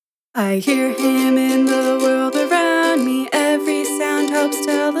I hear him in the world around me. Every sound helps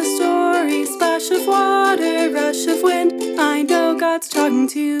tell the story. Splash of water, rush of wind. I know God's talking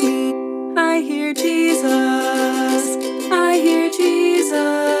to me. I hear Jesus. I hear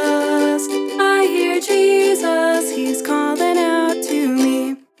Jesus. I hear Jesus. He's calling out to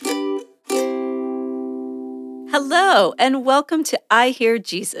me. Hello, and welcome to I Hear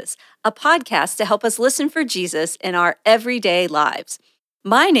Jesus, a podcast to help us listen for Jesus in our everyday lives.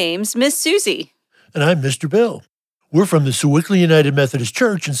 My name's Miss Susie. And I'm Mr. Bill. We're from the Sewickley United Methodist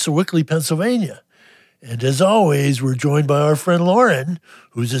Church in Sewickley, Pennsylvania. And as always, we're joined by our friend Lauren,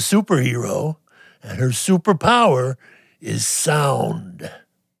 who's a superhero, and her superpower is sound.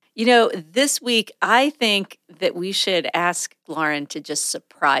 You know, this week, I think that we should ask Lauren to just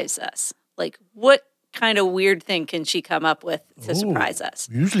surprise us. Like, what kind of weird thing can she come up with to surprise us?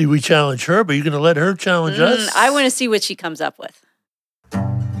 Usually we challenge her, but you're going to let her challenge us? I want to see what she comes up with.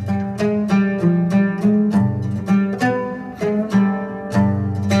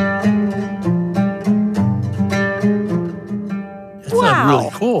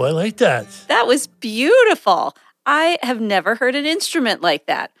 Really cool. I like that. That was beautiful. I have never heard an instrument like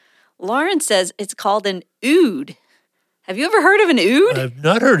that. Lauren says it's called an oud. Have you ever heard of an oud? I've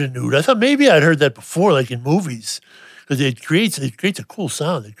not heard an oud. I thought maybe I'd heard that before, like in movies, because it creates a cool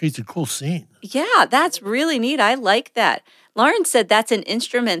sound. It creates a cool scene. Yeah, that's really neat. I like that. Lauren said that's an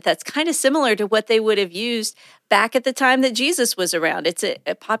instrument that's kind of similar to what they would have used back at the time that Jesus was around. It's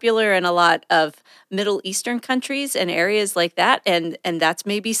popular in a lot of Middle Eastern countries and areas like that, and that's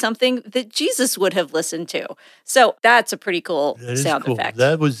maybe something that Jesus would have listened to. So that's a pretty cool sound effect.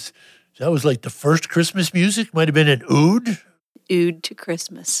 That was like the first Christmas music. Might have been an oud. Oud to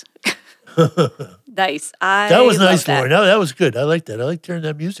Christmas. Nice. That was nice, Lauren. That was good. I like that. I like hearing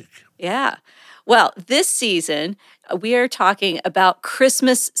that music. Yeah. Well, this season, we are talking about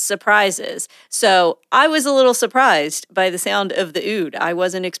Christmas surprises. So I was a little surprised by the sound of the oud. I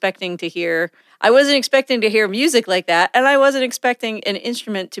wasn't expecting to hear music like that, and I wasn't expecting an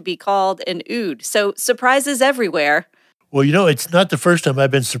instrument to be called an oud. So surprises everywhere. Well, you know, it's not the first time I've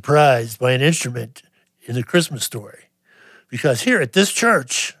been surprised by an instrument in the Christmas story. Because here at this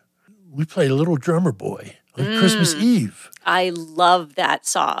church, we played a little drummer boy on Christmas Eve. I love that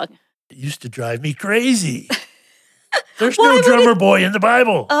song. It used to drive me crazy. There's no drummer boy in the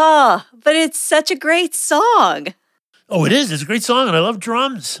Bible. Oh, but it's such a great song. Oh, it is. It's a great song, and I love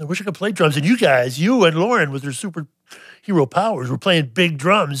drums. I wish I could play drums. And you and Lauren, with your superhero powers, were playing big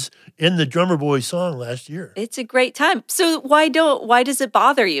drums in the drummer boy song last year. It's a great time. So why does it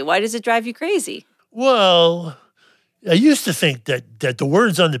bother you? Why does it drive you crazy? Well, I used to think that the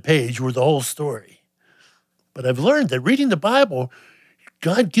words on the page were the whole story. But I've learned that reading the Bible,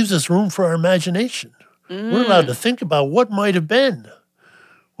 God gives us room for our imagination. We're allowed to think about what might have been,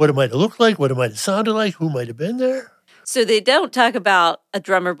 what it might have looked like, what it might have sounded like, who might have been there. So they don't talk about a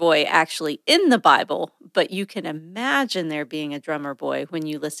drummer boy actually in the Bible, but you can imagine there being a drummer boy when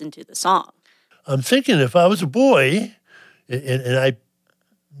you listen to the song. I'm thinking if I was a boy and I,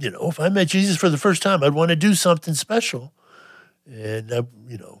 if I met Jesus for the first time, I'd want to do something special. And, a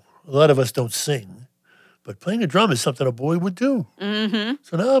lot of us don't sing, but playing a drum is something a boy would do. Mm-hmm.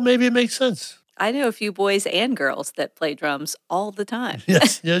 So now maybe it makes sense. I know a few boys and girls that play drums all the time.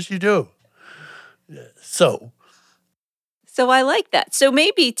 Yes, you do. Yeah. So I like that. So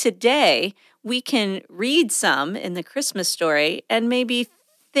maybe today we can read some in the Christmas story and maybe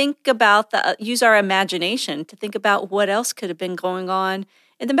think about use our imagination to think about what else could have been going on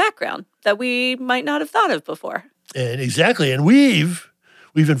in the background that we might not have thought of before. And exactly. And we've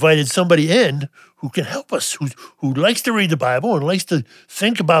invited somebody in who can help us, who likes to read the Bible and likes to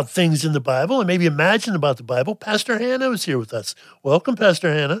think about things in the Bible and maybe imagine about the Bible. Pastor Hannah is here with us. Welcome,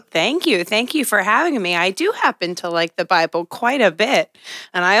 Pastor Hannah. Thank you. Thank you for having me. I do happen to like the Bible quite a bit.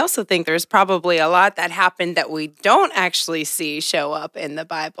 And I also think there's probably a lot that happened that we don't actually see show up in the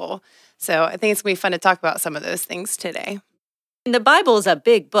Bible. So I think it's going to be fun to talk about some of those things today. The Bible is a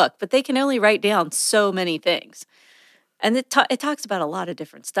big book, but they can only write down so many things. And it talks about a lot of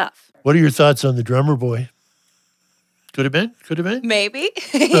different stuff. What are your thoughts on the drummer boy? Could have been? Maybe.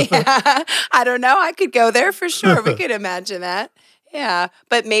 Yeah. I don't know. I could go there for sure. We could imagine that. Yeah.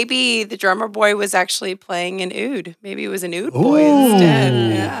 But maybe the drummer boy was actually playing an oud. Maybe it was an oud boy instead.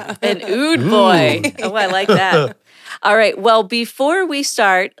 Yeah. An oud boy. Oh, I like that. All right. Well, before we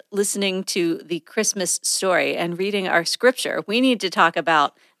start listening to the Christmas story and reading our scripture, we need to talk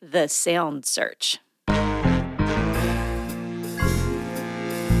about the sound search.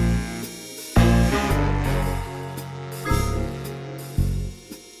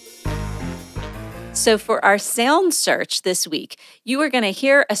 So for our sound search this week, you are going to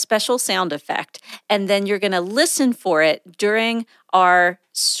hear a special sound effect, and then you're going to listen for it during our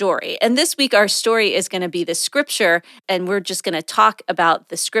story. And this week, our story is going to be the scripture, and we're just going to talk about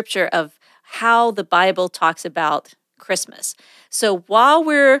the scripture of how the Bible talks about Christmas. So while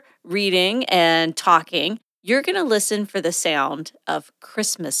we're reading and talking, you're going to listen for the sound of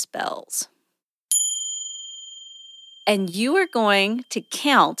Christmas bells. And you are going to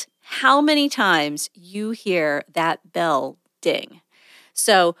count how many times you hear that bell ding.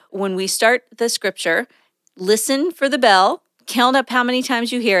 So when we start the scripture, listen for the bell, count up how many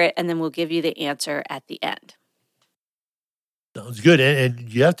times you hear it, and then we'll give you the answer at the end. Sounds good.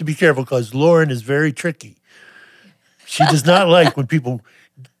 And you have to be careful because Lauren is very tricky. She does not like when people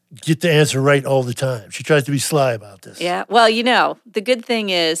get the answer right all the time. She tries to be sly about this. Yeah. Well, the good thing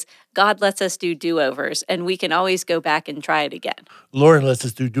is God lets us do do-overs, and we can always go back and try it again. Lauren lets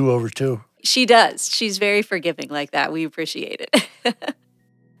us do do-over too. She does. She's very forgiving like that. We appreciate it.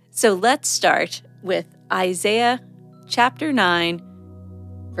 So let's start with Isaiah chapter 9,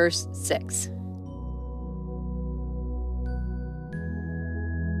 verse 6.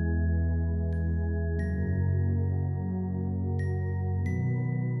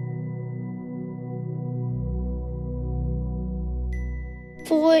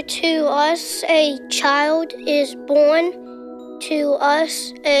 For to us a child is born, to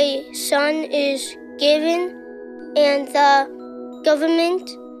us a son is given, and the government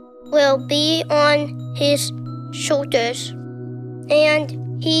will be on his shoulders.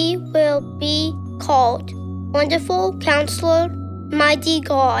 And he will be called Wonderful Counselor, Mighty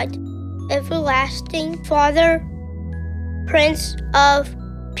God, Everlasting Father, Prince of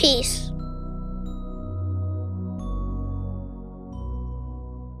Peace.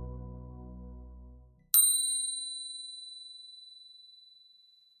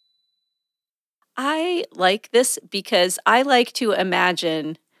 I like this because I like to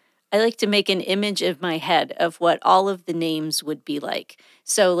make an image of my head of what all of the names would be like.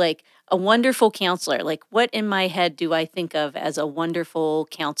 So like a wonderful counselor, like what in my head do I think of as a wonderful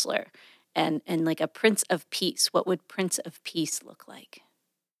counselor? And like a Prince of Peace, what would Prince of Peace look like?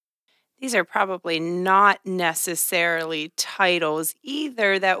 These are probably not necessarily titles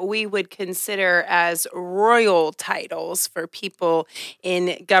either that we would consider as royal titles for people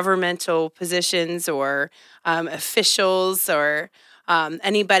in governmental positions or officials or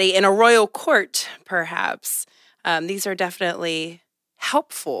anybody in a royal court, perhaps. These are definitely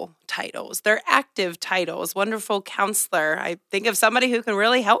helpful titles. They're active titles. Wonderful counselor. I think of somebody who can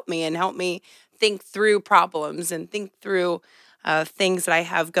really help me and help me think through problems and think through things that I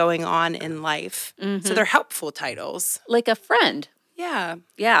have going on in life. Mm-hmm. So they're helpful titles. Like a friend. Yeah.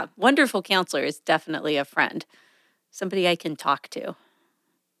 Yeah. Wonderful counselor is definitely a friend. Somebody I can talk to.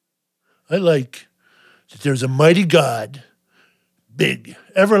 I like that there's a mighty God, big.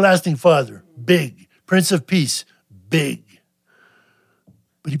 Everlasting Father, big. Prince of Peace, big.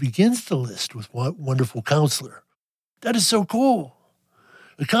 But he begins the list with Wonderful Counselor. That is so cool.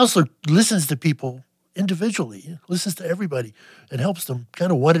 A counselor listens to people individually, listens to everybody, and helps them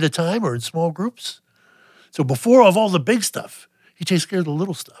kind of one at a time or in small groups. So before of all the big stuff, he takes care of the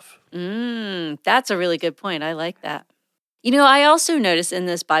little stuff. That's a really good point. I like that. I also notice in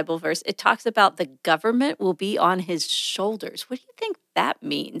this Bible verse, it talks about the government will be on his shoulders. What do you think that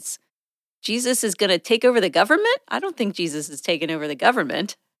means? Jesus is going to take over the government? I don't think Jesus is taking over the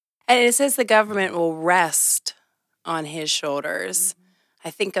government. And it says the government will rest on his shoulders.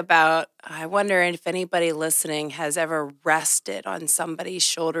 I wonder if anybody listening has ever rested on somebody's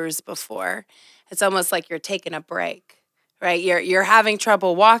shoulders before. It's almost like you're taking a break, right? You're having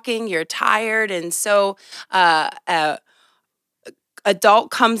trouble walking, you're tired, and so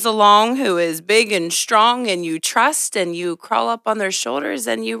adult comes along who is big and strong, and you trust, and you crawl up on their shoulders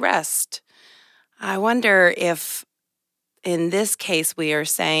and you rest. I wonder if in this case we are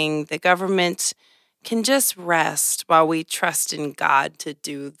saying the government can just rest while we trust in God to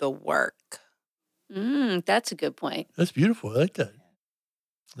do the work. That's a good point. That's beautiful. I like that.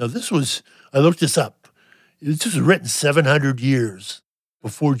 Now, I looked this up. This was written 700 years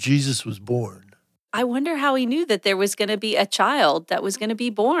before Jesus was born. I wonder how he knew that there was going to be a child that was going to be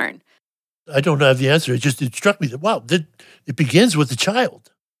born. I don't have the answer. It struck me that, wow, it begins with the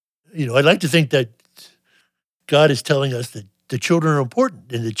child. I'd like to think that God is telling us that the children are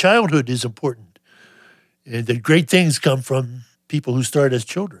important and the childhood is important. And that great things come from people who start as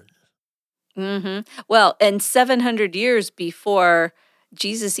children. Mm-hmm. Well, and 700 years before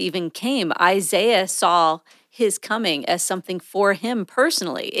Jesus even came, Isaiah saw his coming as something for him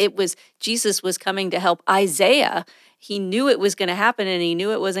personally. Jesus was coming to help Isaiah he knew it was going to happen, and he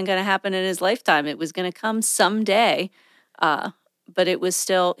knew it wasn't going to happen in his lifetime. It was going to come someday, but it was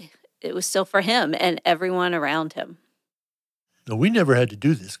still for him and everyone around him. No, we never had to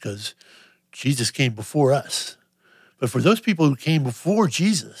do this because Jesus came before us. But for those people who came before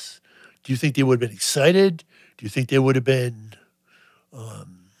Jesus, do you think they would have been excited? Do you think they would have been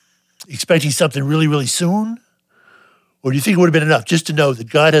expecting something really, really soon? Or do you think it would have been enough just to know that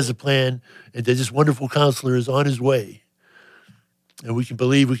God has a plan and that this wonderful counselor is on his way? And we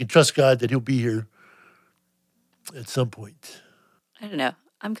can trust God that he'll be here at some point. I don't know.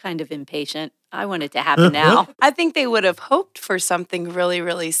 I'm kind of impatient. I want it to happen now. I think they would have hoped for something really,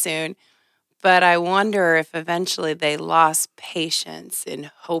 really soon. But I wonder if eventually they lost patience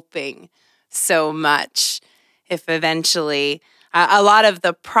in hoping so much. If eventually a lot of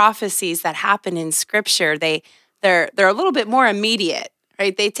the prophecies that happen in Scripture, they're a little bit more immediate,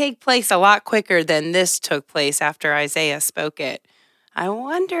 right? They take place a lot quicker than this took place after Isaiah spoke it. I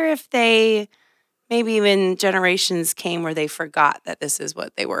wonder if maybe even generations came where they forgot that this is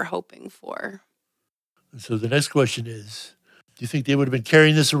what they were hoping for. So the next question is, do you think they would have been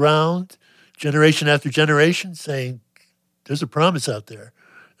carrying this around generation after generation, saying, there's a promise out there,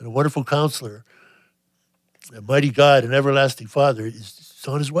 and a wonderful counselor, a mighty God, an everlasting Father is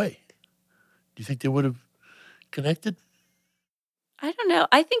on his way? Do you think they would have connected? I don't know.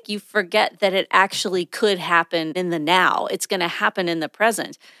 I think you forget that it actually could happen in the now. It's going to happen in the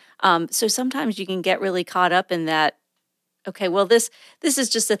present. So sometimes you can get really caught up in that. Okay, well, this is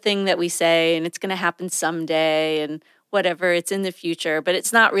just a thing that we say, and it's going to happen someday, and whatever. It's in the future, but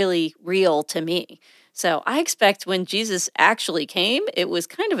it's not really real to me. So I expect when Jesus actually came, it was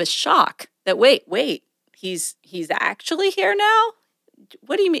kind of a shock that wait, he's actually here now.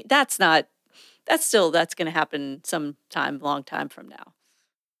 What do you mean? That's going to happen sometime, long time from now.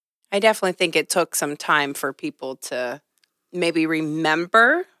 I definitely think it took some time for people to maybe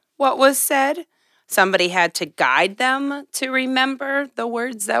remember what was said. Somebody had to guide them to remember the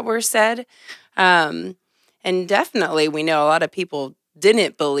words that were said. And definitely we know a lot of people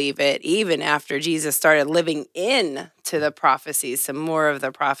didn't believe it even after Jesus started living into the prophecies, some more of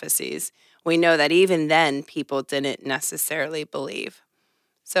the prophecies. We know that even then people didn't necessarily believe.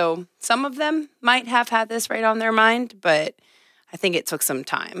 So some of them might have had this right on their mind, but I think it took some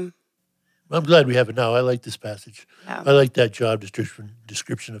time. I'm glad we have it now. I like this passage. Yeah. I like that job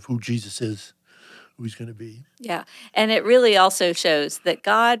description of who Jesus is, who he's going to be. Yeah. And it really also shows that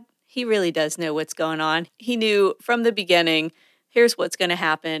God, he really does know what's going on. He knew from the beginning, here's what's going to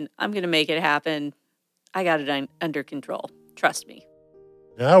happen. I'm going to make it happen. I got it under control. Trust me.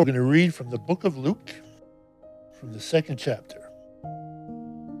 Now we're going to read from the book of Luke, from the 2nd chapter.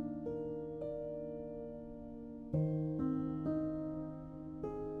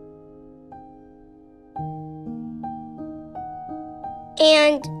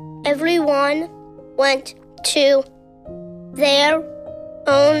 And everyone went to their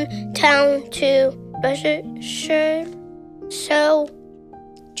own town to register. So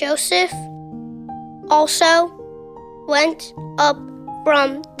Joseph also went up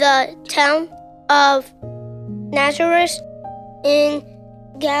from the town of Nazareth in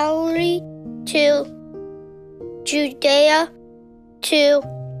Galilee to Judea to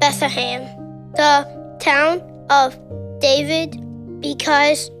Bethlehem, the town of David,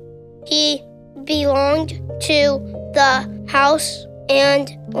 because he belonged to the house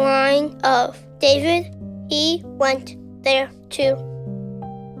and line of David. He went there to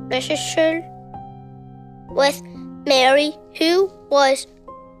register with Mary, who was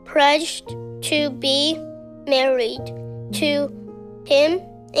pledged to be married to him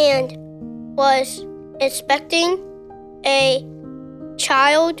and was expecting a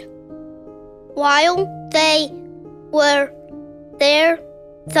child. While they were there,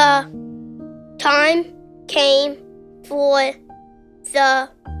 the time came for the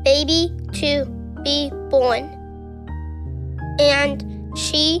baby to be born, and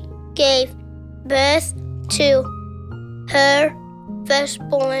she gave birth to her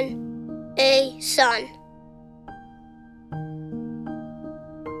firstborn, a son.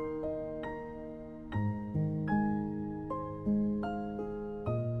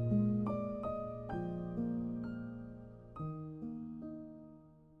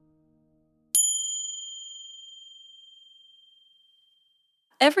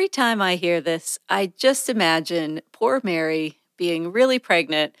 Every time I hear this, I just imagine poor Mary being really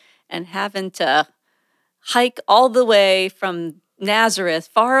pregnant and having to hike all the way from Nazareth,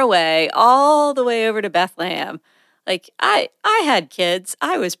 far away, all the way over to Bethlehem. Like, I had kids.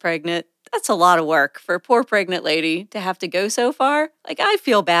 I was pregnant. That's a lot of work for a poor pregnant lady to have to go so far. Like, I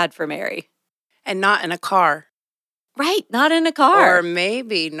feel bad for Mary. And not in a car. Right, not in a car. Or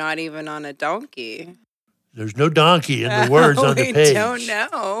maybe not even on a donkey. There's no donkey in the words on the page. We don't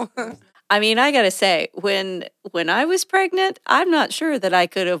know. I mean, I got to say, when I was pregnant, I'm not sure that I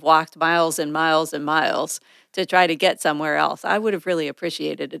could have walked miles and miles and miles to try to get somewhere else. I would have really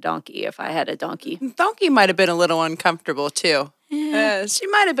appreciated a donkey if I had a donkey. Donkey might have been a little uncomfortable too. Yeah. She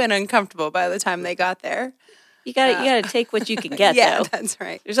might have been uncomfortable by the time they got there. You got to take what you can get, Yeah, though. that's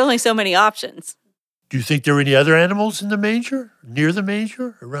right. There's only so many options. Do you think there were any other animals in the manger, near the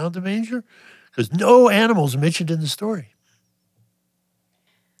manger, around the manger? Because no animals mentioned in the story.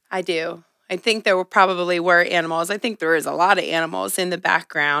 I do. I think there probably were animals. I think there is a lot of animals in the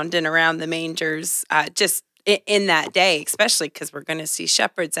background and around the mangers, just in that day, especially because we're going to see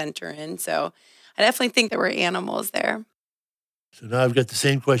shepherds enter in. So I definitely think there were animals there. So now I've got the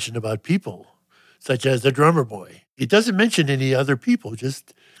same question about people, such as the drummer boy. It doesn't mention any other people,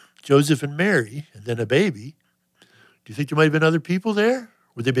 just Joseph and Mary, and then a baby. Do you think there might have been other people there?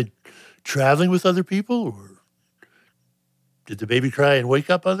 Would they been traveling with other people? Or did the baby cry and wake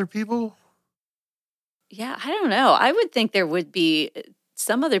up other people? Yeah, I don't know. I would think there would be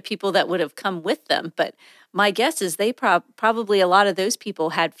some other people that would have come with them, but my guess is they probably a lot of those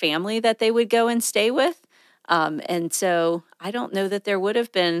people had family that they would go and stay with. And so I don't know that there would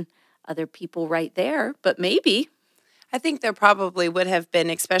have been other people right there, but maybe. I think there probably would have been,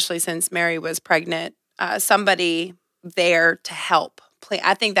 especially since Mary was pregnant, somebody there to help.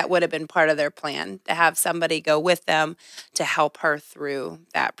 I think that would have been part of their plan, to have somebody go with them to help her through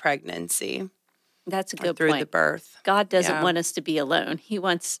that pregnancy. That's a good through point. the birth. God doesn't want us to be alone. He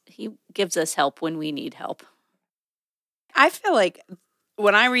gives us help when we need help. I feel like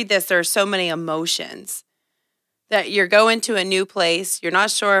when I read this, there are so many emotions that you're going to a new place. You're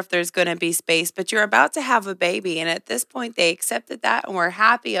not sure if there's going to be space, but you're about to have a baby. And at this point, they accepted that and were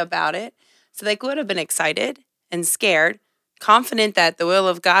happy about it. So they could have been excited and scared, confident that the will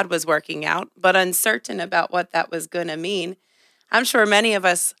of God was working out, but uncertain about what that was going to mean. I'm sure many of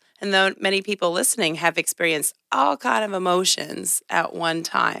us, and though many people listening, have experienced all kind of emotions at one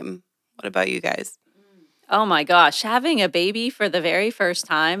time. What about you guys? Oh my gosh, having a baby for the very first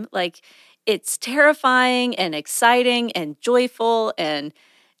time, like it's terrifying and exciting and joyful and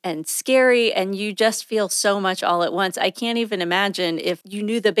scary, and you just feel so much all at once. I can't even imagine if you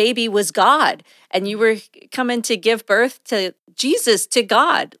knew the baby was God and you were coming to give birth to Jesus, to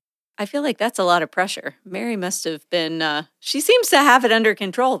God. I feel like that's a lot of pressure. Mary must have been, she seems to have it under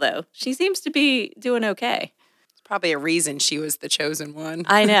control, though. She seems to be doing okay. It's probably a reason she was the chosen one.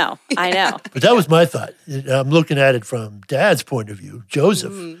 I know. But that was my thought. I'm looking at it from Dad's point of view,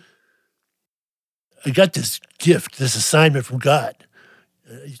 Joseph. I got this gift, this assignment from God.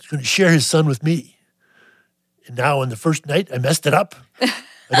 He's going to share his son with me. And now on the first night, I messed it up. I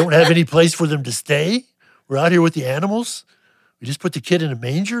don't have any place for them to stay. We're out here with the animals. We just put the kid in a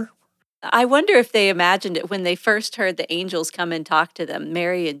manger. I wonder if they imagined it when they first heard the angels come and talk to them,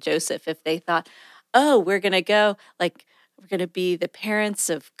 Mary and Joseph, if they thought, oh, we're going to go, like, we're going to be the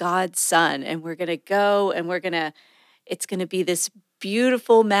parents of God's son, and we're going to go, and it's going to be this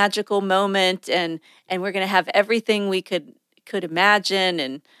beautiful, magical moment, and we're going to have everything we could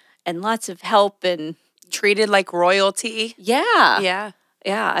imagine, and lots of help, and treated like royalty. Yeah.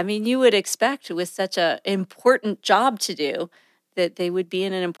 I mean, you would expect with such an important job to do that they would be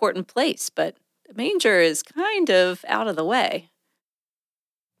in an important place, but the manger is kind of out of the way.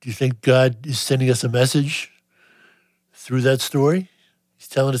 Do you think God is sending us a message through that story? He's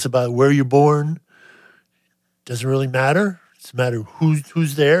telling us about where you're born. Doesn't really matter. It's a matter of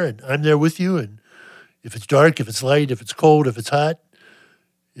who's there, and I'm there with you. And if it's dark, if it's light, if it's cold, if it's hot,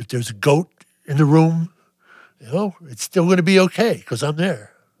 if there's a goat in the room, it's still going to be okay because I'm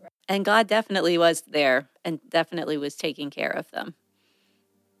there. And God definitely was there and definitely was taking care of them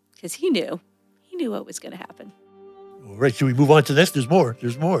because he knew what was going to happen. All right, should we move on to this? There's more.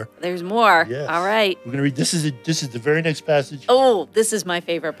 There's more. Yes. All right. We're going to read, this is the very next passage. Oh, this is my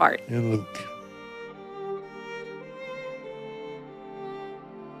favorite part. In Luke.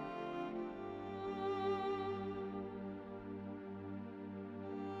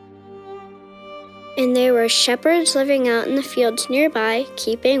 And there were shepherds living out in the fields nearby,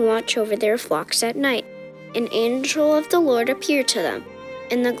 keeping watch over their flocks at night. An angel of the Lord appeared to them,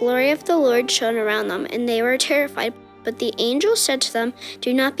 and the glory of the Lord shone around them, and they were terrified. But the angel said to them,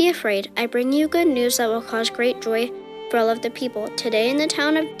 "Do not be afraid. I bring you good news that will cause great joy for all of the people. Today in the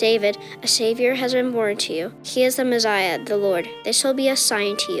town of David, a Savior has been born to you. He is the Messiah, the Lord. This will be a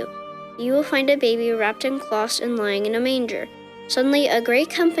sign to you. You will find a baby wrapped in cloths and lying in a manger." Suddenly a great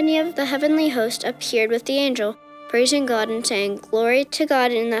company of the heavenly host appeared with the angel, praising God and saying, "Glory to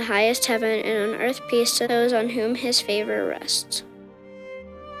God in the highest heaven, and on earth peace to those on whom his favor rests."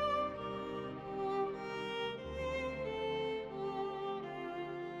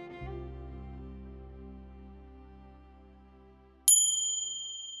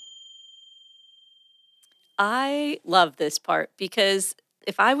 I love this part because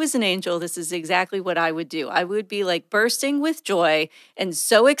if I was an angel, this is exactly what I would do. I would be like bursting with joy and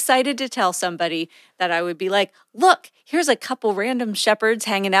so excited to tell somebody that I would be like, look, here's a couple random shepherds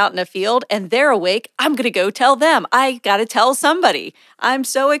hanging out in a field and they're awake. I'm going to go tell them. I got to tell somebody. I'm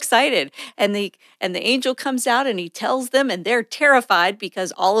so excited. And the angel comes out and he tells them and they're terrified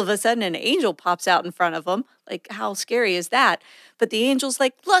because all of a sudden an angel pops out in front of them. Like, how scary is that? But the angel's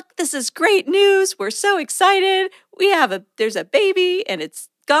like, look, this is great news. We're so excited. There's a baby and it's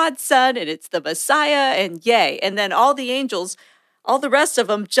God's son and it's the Messiah and yay. And then all the angels, all the rest of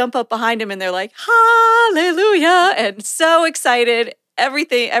them jump up behind him and they're like, hallelujah. And so excited.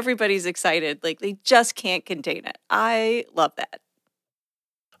 Everybody's excited. Like they just can't contain it. I love that.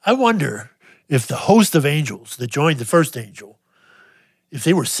 I wonder if the host of angels that joined the first angel, if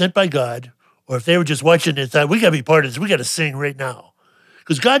they were sent by God, or if they were just watching it and thought, we got to be part of this, we got to sing right now.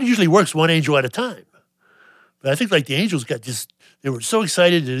 Because God usually works one angel at a time. But I think like the angels they were so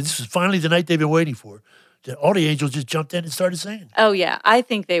excited that this was finally the night they've been waiting for, that all the angels just jumped in and started singing. Oh, yeah. I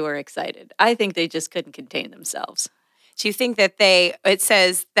think they were excited. I think they just couldn't contain themselves. Do you think that it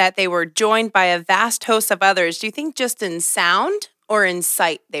says that they were joined by a vast host of others? Do you think just in sound or in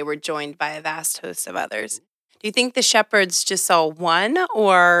sight they were joined by a vast host of others? Do you think the shepherds just saw one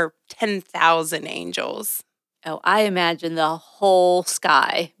or 10,000 angels? Oh, I imagine the whole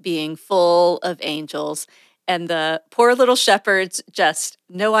sky being full of angels and the poor little shepherds just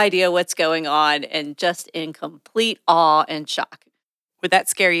no idea what's going on and just in complete awe and shock. Would that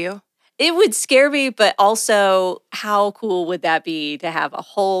scare you? It would scare me, but also how cool would that be to have a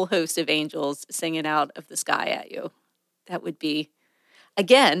whole host of angels singing out of the sky at you? That would be,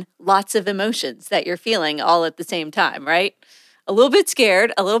 again, lots of emotions that you're feeling all at the same time, right? A little bit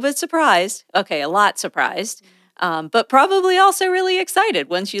scared, a little bit surprised. Okay, a lot surprised, but probably also really excited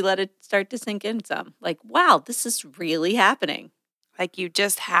once you let it start to sink in some. Like, wow, this is really happening. Like you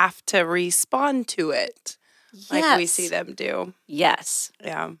just have to respond to it, like we see them do. Yes.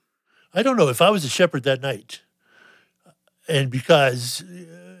 Yeah. I don't know if I was a shepherd that night, and because,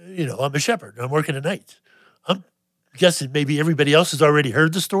 I'm a shepherd, I'm working at night. I'm guessing maybe everybody else has already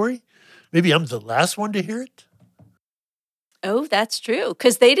heard the story. Maybe I'm the last one to hear it. Oh, that's true.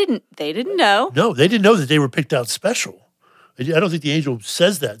 Because they didn't know. No, they didn't know that they were picked out special. I don't think the angel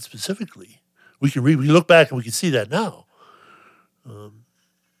says that specifically. We look back and we can see that now.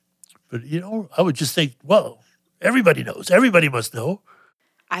 But I would just think, well, everybody knows. Everybody must know.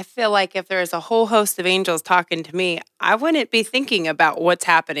 I feel like if there's a whole host of angels talking to me, I wouldn't be thinking about what's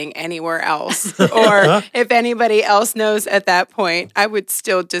happening anywhere else. Or if anybody else knows at that point, I would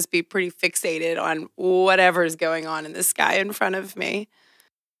still just be pretty fixated on whatever's going on in the sky in front of me.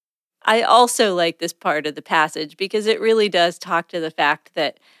 I also like this part of the passage because it really does talk to the fact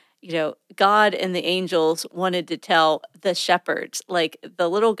that, God and the angels wanted to tell the shepherds, like the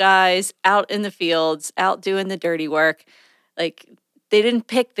little guys out in the fields, out doing the dirty work, like they didn't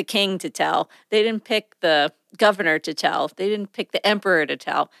pick the king to tell. They didn't pick the governor to tell. They didn't pick the emperor to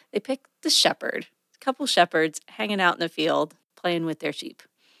tell. They picked the shepherd, a couple shepherds hanging out in the field, playing with their sheep.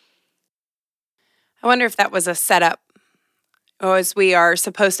 I wonder if that was a setup, or as we are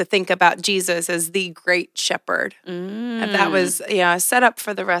supposed to think about Jesus as the great shepherd. If that was a setup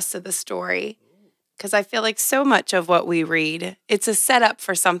for the rest of the story. Because I feel like so much of what we read, it's a setup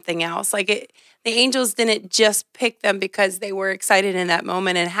for something else. Like the angels didn't just pick them because they were excited in that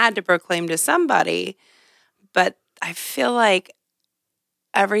moment and had to proclaim to somebody. But I feel like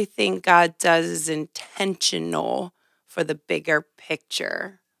everything God does is intentional for the bigger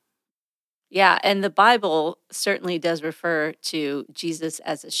picture. Yeah, and the Bible certainly does refer to Jesus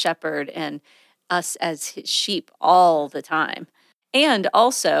as a shepherd and us as his sheep all the time. And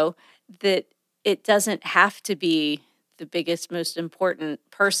also that it doesn't have to be the biggest, most important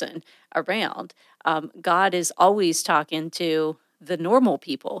person around. God is always talking to the normal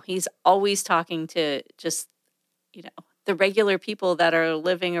people. He's always talking to just, the regular people that are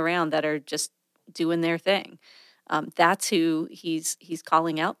living around that are just doing their thing. That's who he's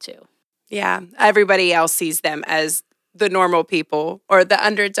calling out to. Yeah, everybody else sees them as the normal people or the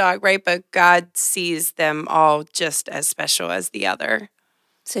underdog, right? But God sees them all just as special as the other.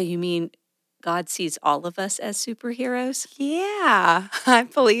 So you mean God sees all of us as superheroes? Yeah, I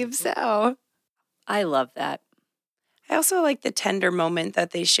believe so. I love that. I also like the tender moment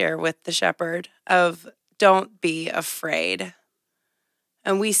that they share with the shepherd of don't be afraid.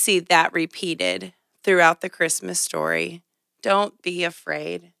 And we see that repeated throughout the Christmas story. Don't be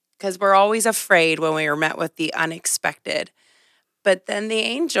afraid, because we're always afraid when we are met with the unexpected. But then the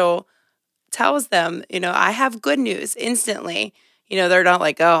angel tells them, I have good news instantly. They're not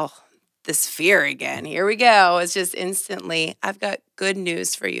like, oh, this fear again. Here we go. It's just instantly, I've got good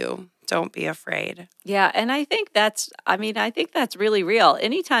news for you. Don't be afraid. Yeah, and I think that's really real.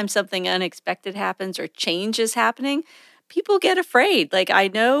 Anytime something unexpected happens or change is happening, people get afraid. Like, I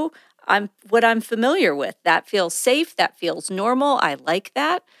know I'm familiar with. That feels safe. That feels normal. I like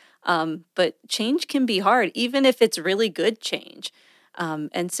that. But change can be hard, even if it's really good change.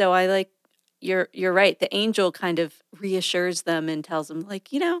 And so you're right. The angel kind of reassures them and tells them, like,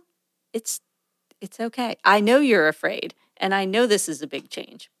 it's okay. I know you're afraid, and I know this is a big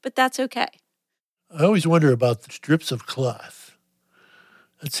change, but that's okay. I always wonder about the strips of cloth.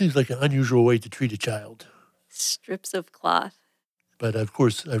 That seems like an unusual way to treat a child. Strips of cloth. But of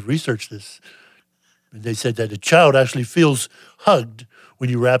course, I've researched this. And they said that a child actually feels hugged when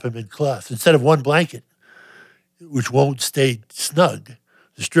you wrap him in cloth. Instead of one blanket, which won't stay snug,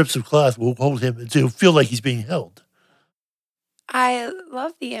 the strips of cloth will hold him and he'll feel like he's being held. I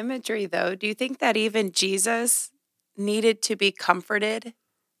love the imagery, though. Do you think that even Jesus needed to be comforted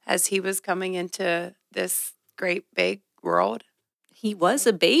as he was coming into this great big world? He was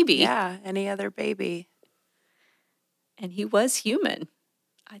a baby. Yeah, any other baby. And he was human.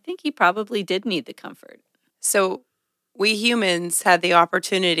 I think he probably did need the comfort. So we humans had the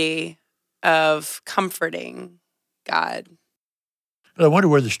opportunity of comforting God. But I wonder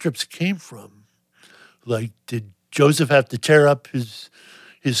where the strips came from. Like, did Joseph have to tear up his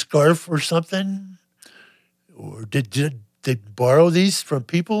scarf or something? Or did they borrow these from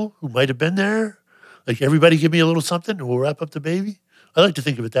people who might have been there? Like, everybody give me a little something and we'll wrap up the baby? I like to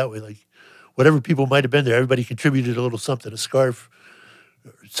think of it that way. Like, whatever people might have been there, everybody contributed a little something, a scarf,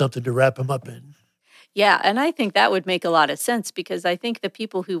 or something to wrap him up in. Yeah, and I think that would make a lot of sense, because I think the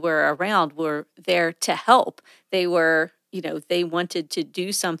people who were around were there to help. They were, they wanted to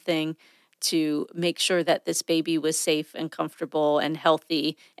do something to make sure that this baby was safe and comfortable and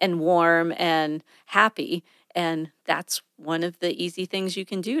healthy and warm and happy. And that's one of the easy things you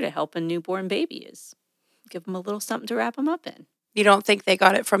can do to help a newborn baby, is give them a little something to wrap them up in. You don't think they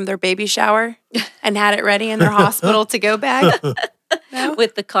got it from their baby shower and had it ready in their hospital to go bag? No?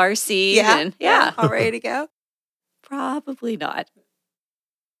 With the car seat. Yeah. All ready to go? Probably not.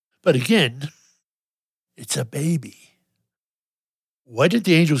 But again, it's a baby. Why did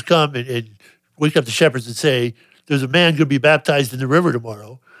the angels come and wake up the shepherds and say, there's a man going to be baptized in the river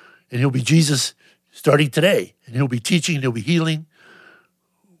tomorrow, and he'll be Jesus starting today, and he'll be teaching, and he'll be healing?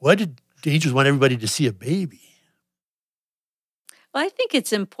 Why did the angels want everybody to see a baby? Well, I think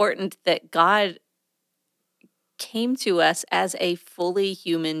it's important that God came to us as a fully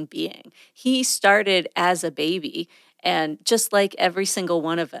human being. He started as a baby, and just like every single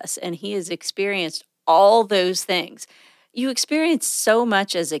one of us, and he has experienced all those things. You experience so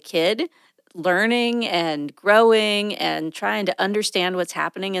much as a kid, learning and growing and trying to understand what's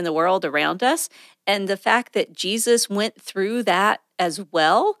happening in the world around us. And the fact that Jesus went through that as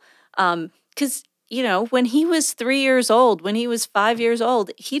well, because when he was 3 years old, when he was 5 years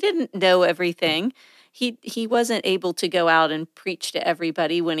old, he didn't know everything. He wasn't able to go out and preach to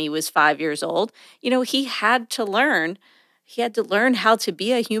everybody when he was 5 years old. He had to learn. He had to learn how to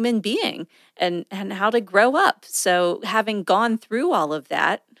be a human being and how to grow up. So having gone through all of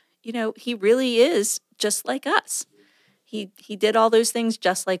that, he really is just like us. He did all those things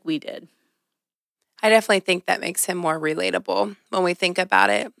just like we did. I definitely think that makes him more relatable when we think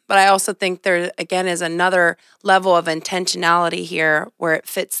about it. But I also think there, again, is another level of intentionality here where it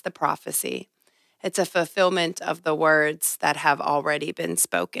fits the prophecy. It's a fulfillment of the words that have already been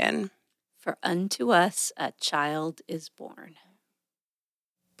spoken. For unto us a child is born.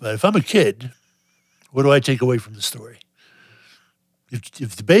 But if I'm a kid, what do I take away from the story?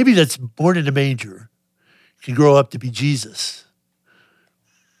 If the baby that's born in a manger can grow up to be Jesus,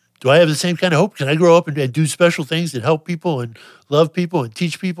 do I have the same kind of hope? Can I grow up and do special things and help people and love people and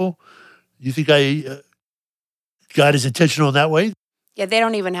teach people? You think God is intentional in that way? Yeah, they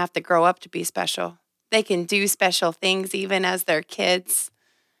don't even have to grow up to be special. They can do special things even as they're kids.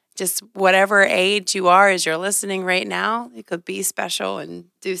 Just whatever age you are as you're listening right now, you could be special and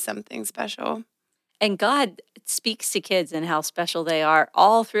do something special. And God speaks to kids and how special they are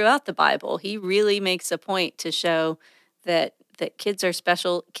all throughout the Bible. He really makes a point to show that kids are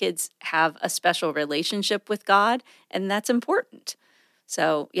special. Kids have a special relationship with God, and that's important.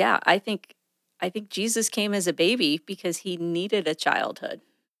 So, yeah, I think Jesus came as a baby because he needed a childhood.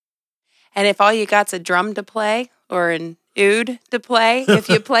 And if all you got's a drum to play or an oud to play, if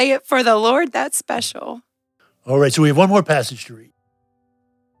you play it for the Lord, that's special. All right, so we have one more passage to read.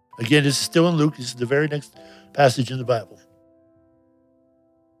 Again, this is still in Luke. This is the very next passage in the Bible.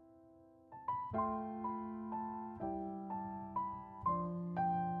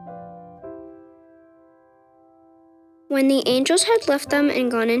 When the angels had left them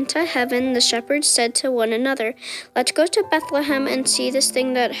and gone into heaven, the shepherds said to one another, "Let's go to Bethlehem and see this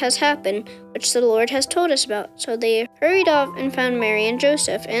thing that has happened, which the Lord has told us about." So they hurried off and found Mary and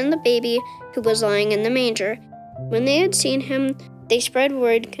Joseph and the baby who was lying in the manger. When they had seen him, they spread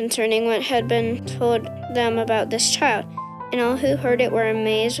word concerning what had been told them about this child. And all who heard it were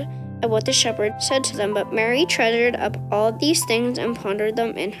amazed at what the shepherds said to them. But Mary treasured up all these things and pondered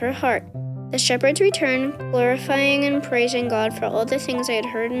them in her heart. The shepherds returned, glorifying and praising God for all the things they had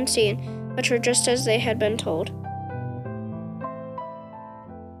heard and seen, which were just as they had been told.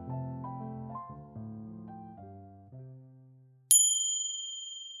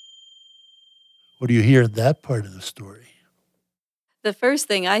 What do you hear in that part of the story? The first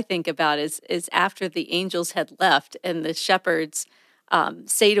thing I think about is after the angels had left and the shepherds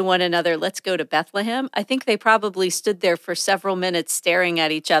say to one another, "Let's go to Bethlehem." I think they probably stood there for several minutes staring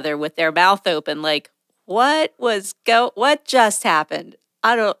at each other with their mouth open, like, what just happened?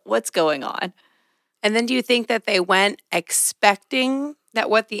 What's going on? And then do you think that they went expecting that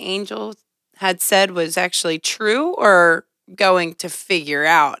what the angel had said was actually true, or going to figure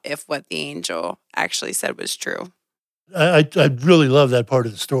out if what the angel actually said was true? I really love that part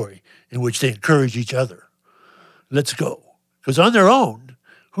of the story in which they encourage each other. Let's go. Because on their own,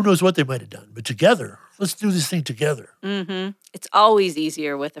 who knows what they might have done. But together, let's do this thing together. Mm-hmm. It's always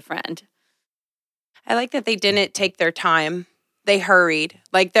easier with a friend. I like that they didn't take their time. They hurried.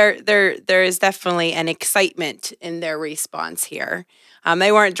 Like there is definitely an excitement in their response here.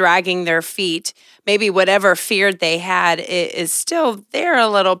 They weren't dragging their feet. Maybe whatever fear they had is still there a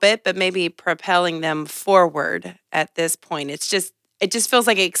little bit, but maybe propelling them forward at this point. It just feels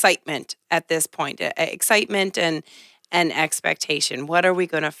like excitement at this point. Excitement and expectation. What are we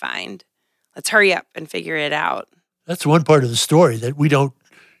going to find? Let's hurry up and figure it out. That's one part of the story that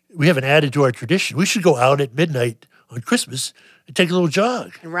we haven't added to our tradition. We should go out at midnight on Christmas and take a little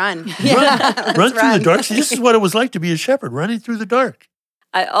jog. And run. Run through the dark. See, this is what it was like to be a shepherd, running through the dark.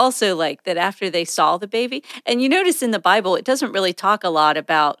 I also like that after they saw the baby, and you notice in the Bible, it doesn't really talk a lot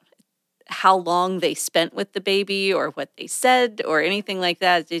about how long they spent with the baby or what they said or anything like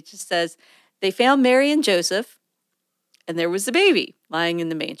that. It just says they found Mary and Joseph, and there was the baby lying in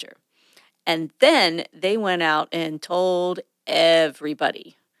the manger. And then they went out and told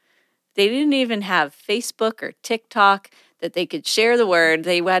everybody. They didn't even have Facebook or TikTok that they could share the word.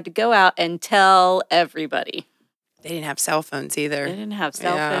 They had to go out and tell everybody. They didn't have cell phones either. They didn't have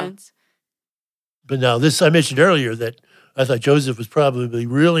cell phones. But now I mentioned earlier that I thought Joseph was probably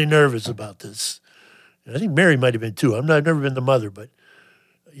really nervous about this. And I think Mary might have been too. I've never been the mother, but,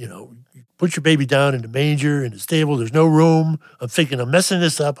 you put your baby down in the manger, in the stable. There's no room. I'm thinking, I'm messing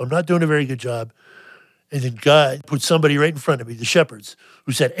this up. I'm not doing a very good job. And then God put somebody right in front of me, the shepherds,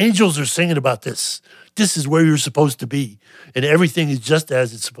 who said, angels are singing about this. This is where you're supposed to be. And everything is just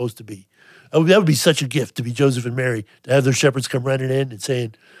as it's supposed to be. That would be such a gift to be Joseph and Mary, to have their shepherds come running in and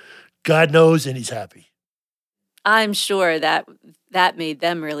saying, God knows and he's happy. I'm sure that made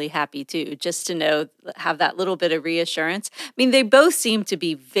them really happy too, just to have that little bit of reassurance. I mean, they both seem to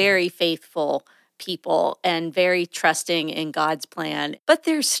be very faithful people and very trusting in God's plan, but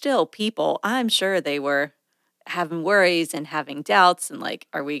they're still people. I'm sure they were having worries and having doubts and like,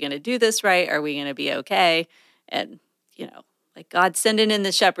 are we going to do this right? Are we going to be okay? And, like God sending in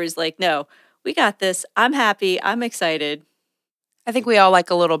the shepherds, like, no, we got this. I'm happy. I'm excited. I think we all like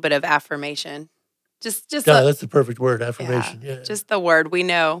a little bit of affirmation. That's the perfect word, affirmation. Yeah. Just the word. We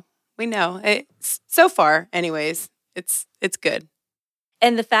know. It's, so far, anyways, it's good.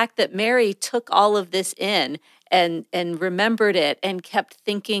 And the fact that Mary took all of this in and remembered it and kept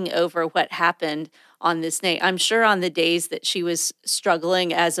thinking over what happened on this night. I'm sure on the days that she was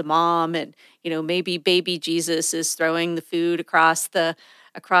struggling as a mom and, maybe baby Jesus is throwing the food across the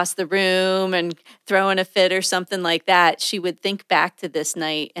room and throwing a fit or something like that, she would think back to this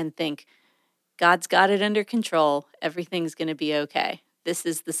night and think, God's got it under control. Everything's going to be okay. This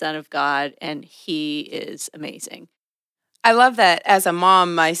is the Son of God, and he is amazing. I love that as a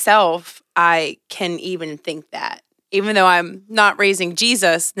mom myself, I can even think that. Even though I'm not raising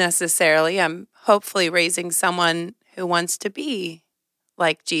Jesus necessarily, I'm hopefully raising someone who wants to be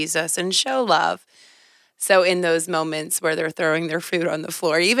like Jesus and show love. So in those moments where they're throwing their food on the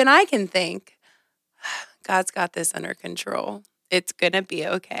floor, even I can think, God's got this under control. It's going to be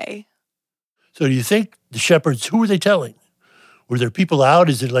okay. So do you think the shepherds, who were they telling? Were there people out?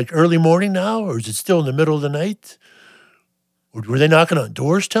 Is it like early morning now, or is it still in the middle of the night? Or were they knocking on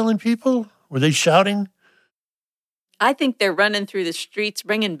doors telling people? Were they shouting? I think they're running through the streets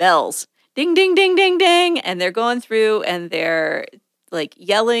ringing bells. Ding, ding, ding, ding, ding. And they're going through and they're like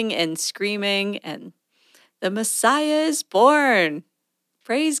yelling and screaming, and the Messiah is born.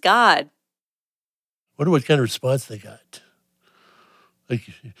 Praise God. Wonder what kind of response they got. Like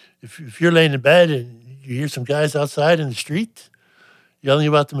if you're laying in bed and you hear some guys outside in the street yelling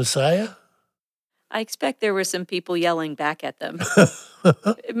about the Messiah. I expect there were some people yelling back at them.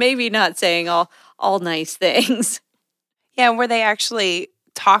 Maybe not saying all nice things. Yeah, were they actually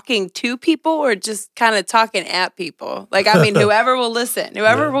talking to people or just kind of talking at people? Like, I mean, whoever will listen,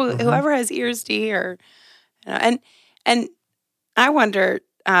 whoever has ears to hear. You know, and I wonder,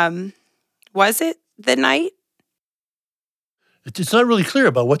 was it the night? It's not really clear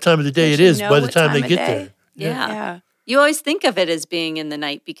about what time of the day it is by the time they get there. Yeah. You always think of it as being in the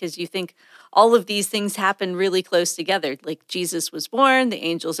night because you think all of these things happen really close together. Like Jesus was born, the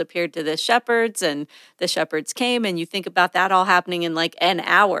angels appeared to the shepherds, and the shepherds came, and you think about that all happening in like an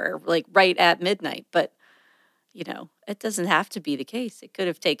hour, like right at midnight. But, you know, it doesn't have to be the case. It could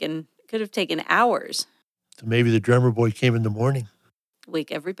have taken hours. So maybe the drummer boy came in the morning.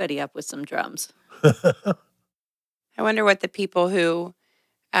 Wake everybody up with some drums. I wonder what the people who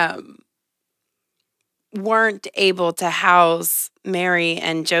weren't able to house Mary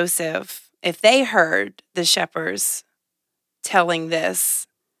and Joseph, if they heard the shepherds telling this,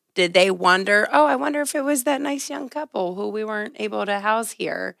 did they wonder, oh, I wonder if it was that nice young couple who we weren't able to house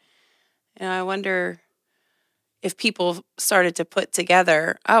here? And I wonder if people started to put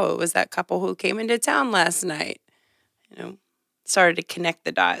together, oh, it was that couple who came into town last night. You know, started to connect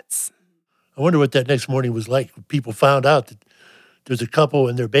the dots. I wonder what that next morning was like. People found out that there's a couple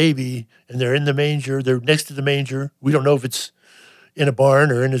and their baby, and they're in the manger. They're next to the manger. We don't know if it's in a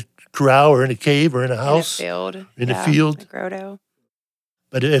barn or in a corral or in a cave or in a house. In a field. In a field. A grotto.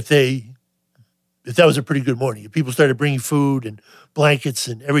 But if that was a pretty good morning, if people started bringing food and blankets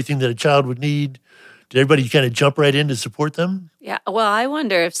and everything that a child would need, did everybody kind of jump right in to support them? Yeah. Well, I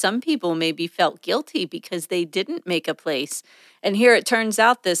wonder if some people maybe felt guilty because they didn't make a place. And here it turns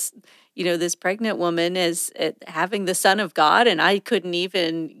out this pregnant woman is having the Son of God, and I couldn't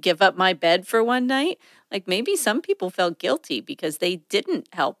even give up my bed for one night. Like maybe some people felt guilty because they didn't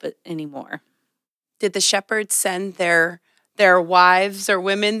help it anymore. Did the shepherds send their wives or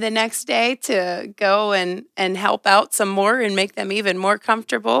women the next day to go and help out some more and make them even more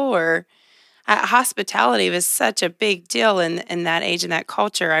comfortable? Or hospitality was such a big deal in that age and that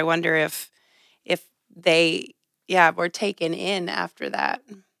culture. I wonder if they were taken in after that.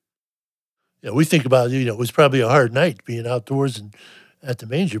 Yeah, we think about, it was probably a hard night being outdoors and at the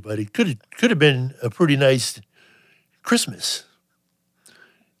manger, but it could have been a pretty nice Christmas.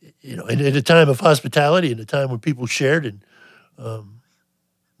 In a time of hospitality, in a time when people shared, and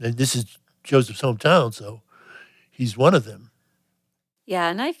this is Joseph's hometown, so he's one of them. Yeah,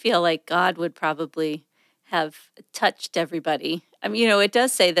 and I feel like God would probably have touched everybody. I mean, it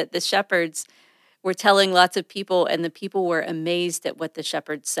does say that the shepherds were telling lots of people, and the people were amazed at what the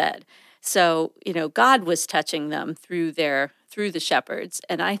shepherds said. So, God was touching them through the shepherds.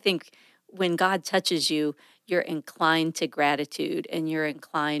 And I think when God touches you, you're inclined to gratitude and you're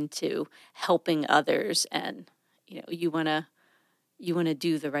inclined to helping others, and you want to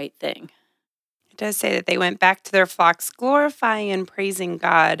do the right thing. It does say that they went back to their flocks, glorifying and praising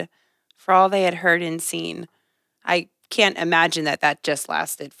God for all they had heard and seen. I can't imagine that just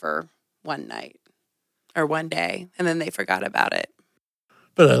lasted for one night or one day, and then they forgot about it.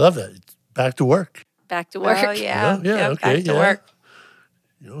 But I love that. It's back to work. Back to work. Oh, yeah. Okay. Back to work.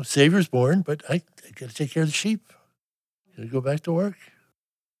 Savior's born, but I got to take care of the sheep. Got to go back to work.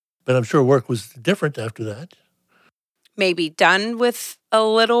 But I'm sure work was different after that. Maybe done with a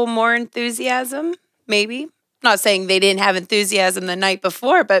little more enthusiasm, maybe. Not saying they didn't have enthusiasm the night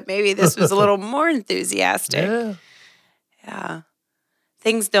before, but maybe this was a little more enthusiastic. Yeah.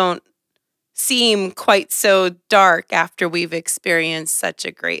 Things don't seem quite so dark after we've experienced such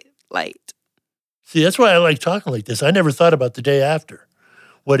a great light. See, that's why I like talking like this. I never thought about the day after,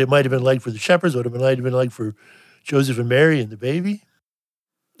 what it might have been like for the shepherds, what it might have been like for Joseph and Mary and the baby.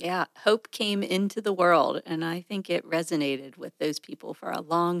 Yeah, hope came into the world, and I think it resonated with those people for a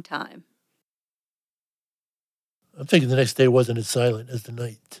long time. I'm thinking the next day wasn't as silent as the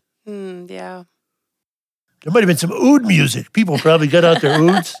night. Yeah. There might have been some oud music. People probably got out their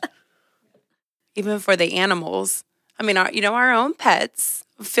ouds. Even for the animals. I mean, our own pets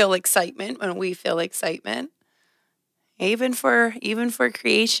feel excitement when we feel excitement. Even for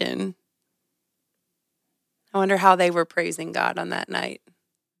creation. I wonder how they were praising God on that night.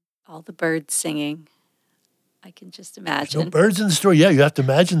 All the birds singing. I can just No imagine. birds in the story. Yeah, you have to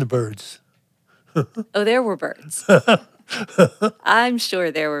imagine the birds. Oh, there were birds. I'm sure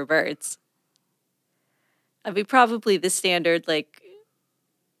there were birds. I mean, probably the standard, like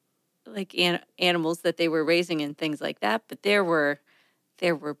animals that they were raising and things like that. But there were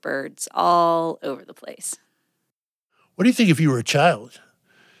birds all over the place. What do you think if you were a child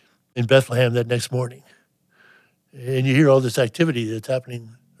in Bethlehem that next morning and you hear all this activity that's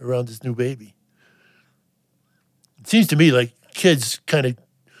happening around this new baby? It seems to me like kids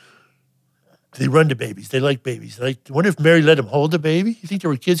they run to babies. They like babies. I wonder if Mary let them hold the baby. You think there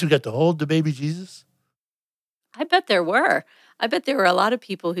were kids who got to hold the baby Jesus? I bet there were. I bet there were a lot of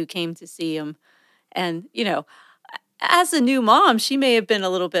people who came to see him. And, as a new mom, she may have been a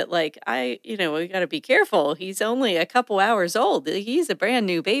little bit like, we got to be careful. He's only a couple hours old. He's a brand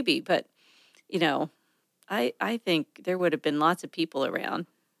new baby. But, I think there would have been lots of people around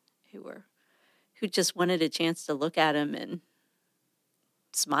who just wanted a chance to look at him and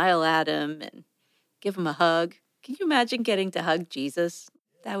smile at him and give him a hug. Can you imagine getting to hug Jesus?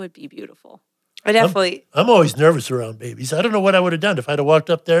 That would be beautiful. I definitely. I'm always nervous around babies. I don't know what I would have done if I'd have walked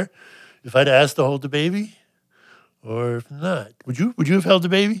up there, if I'd have asked to hold the baby, or if not. Would you have held the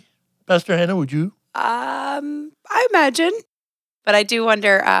baby, Pastor Hannah? Would you? I imagine, but I do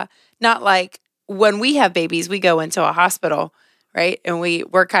wonder. Not like when we have babies, we go into a hospital, right? And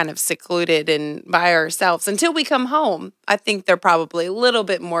we're kind of secluded and by ourselves until we come home. I think they're probably a little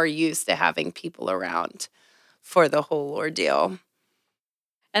bit more used to having people around for the whole ordeal.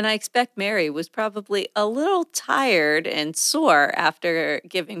 And I expect Mary was probably a little tired and sore after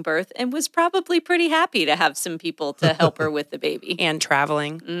giving birth and was probably pretty happy to have some people to help her with the baby. And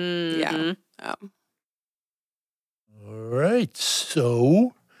traveling. Mm-hmm. Yeah. All right.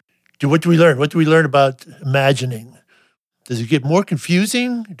 So, what do we learn? What do we learn about imagining? Does it get more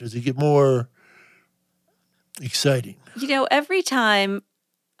confusing? Does it get more exciting? Every time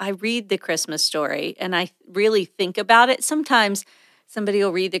I read the Christmas story and I really think about it, sometimes somebody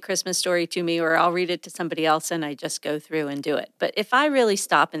will read the Christmas story to me or I'll read it to somebody else and I just go through and do it. But if I really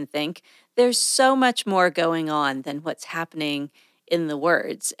stop and think, there's so much more going on than what's happening in the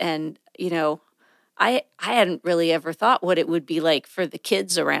words. And, I hadn't really ever thought what it would be like for the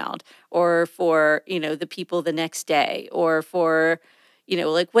kids around or for, the people the next day or for,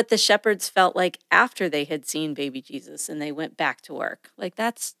 like what the shepherds felt like after they had seen baby Jesus and they went back to work. Like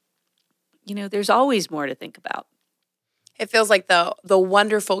that's, there's always more to think about. It feels like the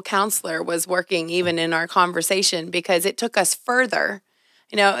wonderful counselor was working even in our conversation because it took us further,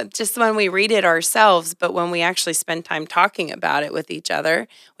 just when we read it ourselves, but when we actually spend time talking about it with each other,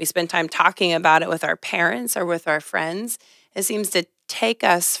 we spend time talking about it with our parents or with our friends, it seems to take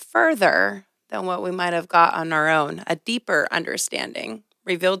us further than what we might have got on our own, a deeper understanding,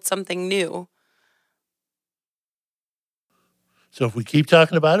 revealed something new. So if we keep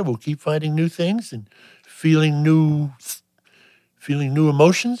talking about it, we'll keep finding new things and feeling new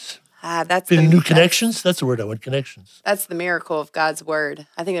emotions, feeling new connections. That's the word I want, connections. That's the miracle of God's word.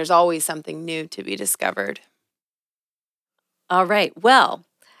 I think there's always something new to be discovered. All right. Well,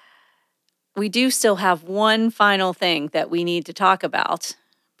 we do still have one final thing that we need to talk about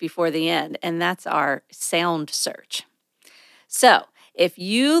before the end, and that's our sound search. So if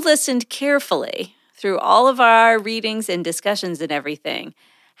you listened carefully through all of our readings and discussions and everything,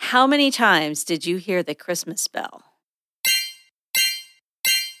 how many times did you hear the Christmas bell?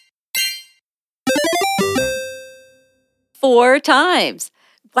 4 times.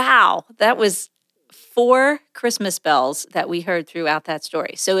 Wow, that was 4 Christmas bells that we heard throughout that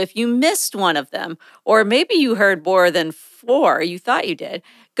story. So if you missed one of them, or maybe you heard more than 4, you thought you did,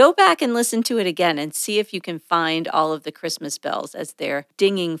 go back and listen to it again and see if you can find all of the Christmas bells as they're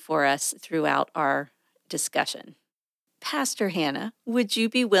dinging for us throughout our discussion. Pastor Hannah, would you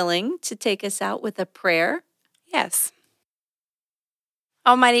be willing to take us out with a prayer? Yes.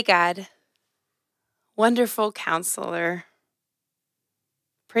 Almighty God, wonderful counselor,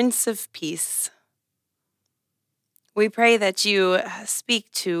 Prince of Peace, we pray that you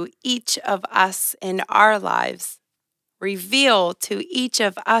speak to each of us in our lives. Reveal to each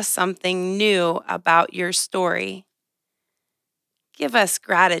of us something new about your story. Give us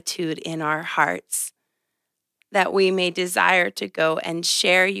gratitude in our hearts that we may desire to go and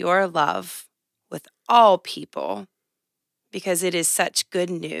share your love with all people because it is such good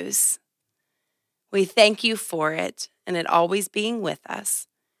news. We thank you for it and it always being with us.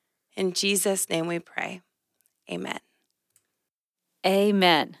 In Jesus' name we pray. Amen.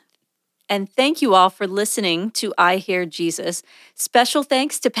 Amen. And thank you all for listening to I Hear Jesus. Special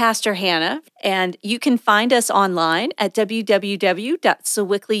thanks to Pastor Hannah. And you can find us online at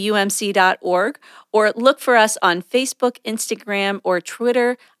www.sewickleyumc.org or look for us on Facebook, Instagram, or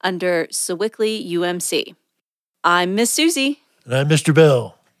Twitter under Sewickley UMC. I'm Miss Susie. And I'm Mr.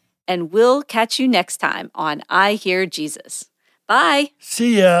 Bill. And we'll catch you next time on I Hear Jesus. Bye.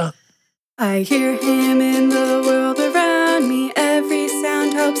 See ya. I hear him in the world around me. Every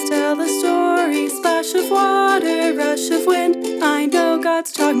sound helps tell the story. Splash of water, rush of wind. I know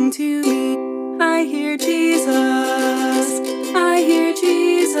God's talking to me. I hear Jesus. I hear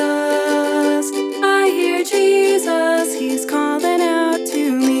Jesus.